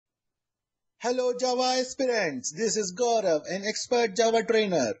Hello Java aspirants, this is Gaurav, an expert Java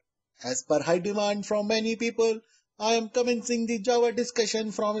trainer. As per high demand from many people, I am commencing the Java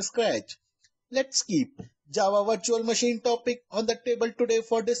discussion from scratch. Let's keep Java virtual machine topic on the table today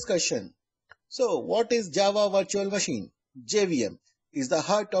for discussion. So, what is Java virtual machine? JVM is the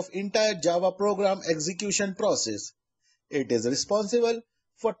heart of entire Java program execution process. It is responsible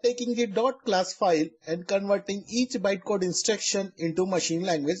for taking the .class file and converting each bytecode instruction into machine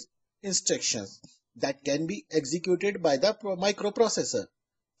language instructions that can be executed by the microprocessor.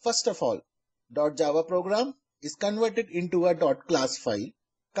 First of all, .java program is converted into a .class file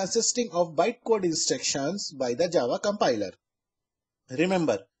consisting of bytecode instructions by the Java compiler.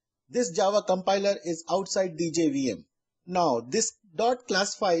 Remember, this Java compiler is outside the JVM. Now, this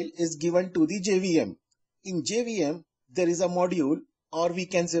 .class file is given to the JVM. In JVM, there is a module, or we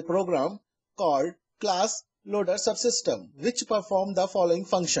can say program, called class loader subsystem, which perform the following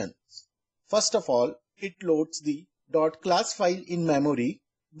function. First of all, it loads the .class file in memory.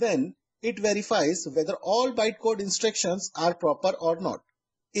 Then it verifies whether all bytecode instructions are proper or not.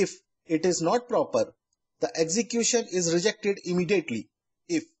 If it is not proper, the execution is rejected immediately.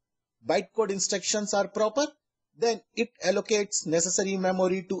 If bytecode instructions are proper, then it allocates necessary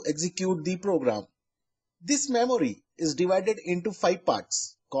memory to execute the program. This memory is divided into 5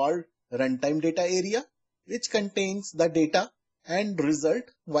 parts called runtime data area, which contains the data and result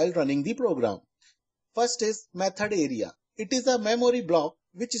while running the program. First is method area. It is a memory block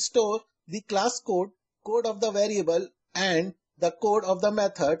which stores the class code of the variable and the code of the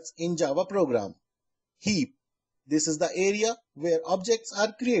methods in Java program. Heap. This is the area where objects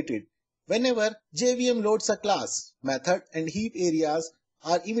are created. Whenever JVM loads a class, method and heap areas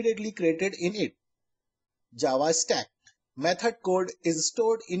are immediately created in it. Java stack. Method code is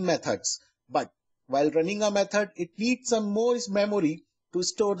stored in methods, but while running a method, it needs some more memory to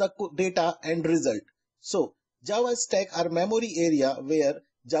store the data and result. So, Java stack are memory area where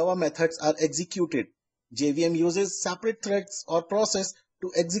Java methods are executed. JVM uses separate threads or process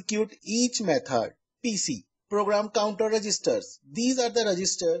to execute each method. PC. Program counter registers. These are the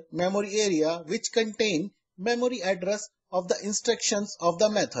register memory area which contain memory address of the instructions of the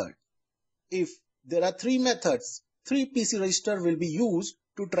method. If there are 3 methods, 3 PC register will be used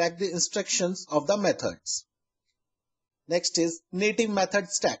to track the instructions of the methods. Next is native method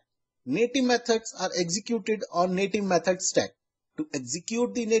stack. Native methods are executed on native method stack. To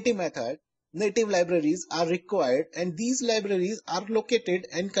execute the native method, native libraries are required, and these libraries are located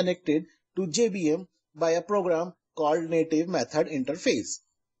and connected to JVM by a program called native method interface.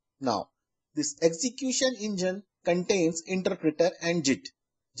 Now, this execution engine contains interpreter and JIT,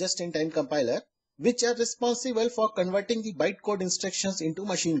 just-in-time compiler, which are responsible for converting the bytecode instructions into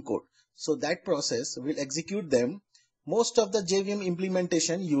machine code. So that process will execute them. Most of the JVM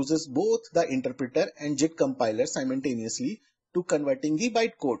implementation uses both the interpreter and JIT compiler simultaneously to converting the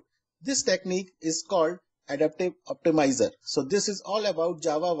bytecode. This technique is called adaptive optimizer. So this is all about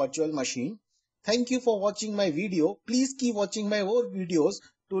Java virtual machine. Thank you for watching my video. Please keep watching my more videos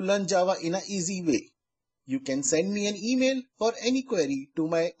to learn Java in an easy way. You can send me an email for any query to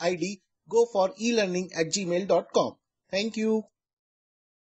my ID goforelearning@gmail.com. Thank you.